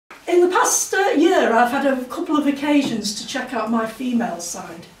In the past year, I've had a couple of occasions to check out my female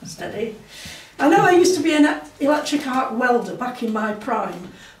side. Steady. I know I used to be an electric arc welder back in my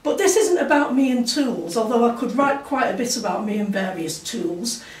prime, but this isn't about me and tools, although I could write quite a bit about me and various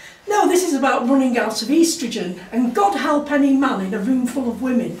tools. No, this is about running out of oestrogen, and God help any man in a room full of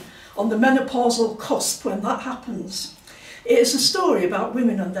women on the menopausal cusp when that happens. It is a story about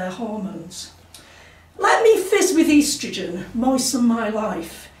women and their hormones. Let me fizz with oestrogen, moisten my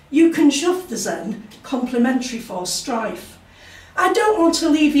life. You can shove the zen, complementary for strife. I don't want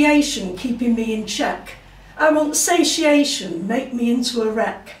alleviation keeping me in check. I want satiation, make me into a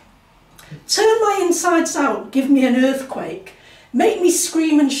wreck. Turn my insides out, give me an earthquake. Make me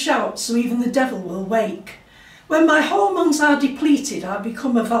scream and shout so even the devil will wake. When my hormones are depleted, I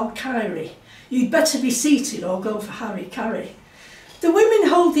become a Valkyrie. You'd better be seated or go for Harry Carey. The women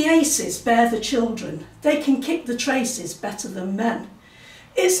hold the aces, bear the children. They can kick the traces better than men.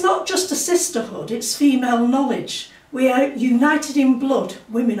 It's not just a sisterhood, it's female knowledge. We are united in blood,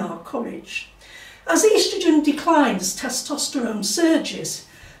 women are courage. As oestrogen declines, testosterone surges.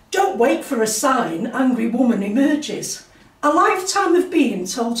 Don't wait for a sign, angry woman emerges. A lifetime of being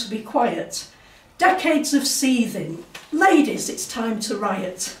told to be quiet. Decades of seething. Ladies, it's time to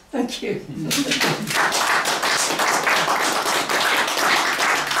riot. Thank you.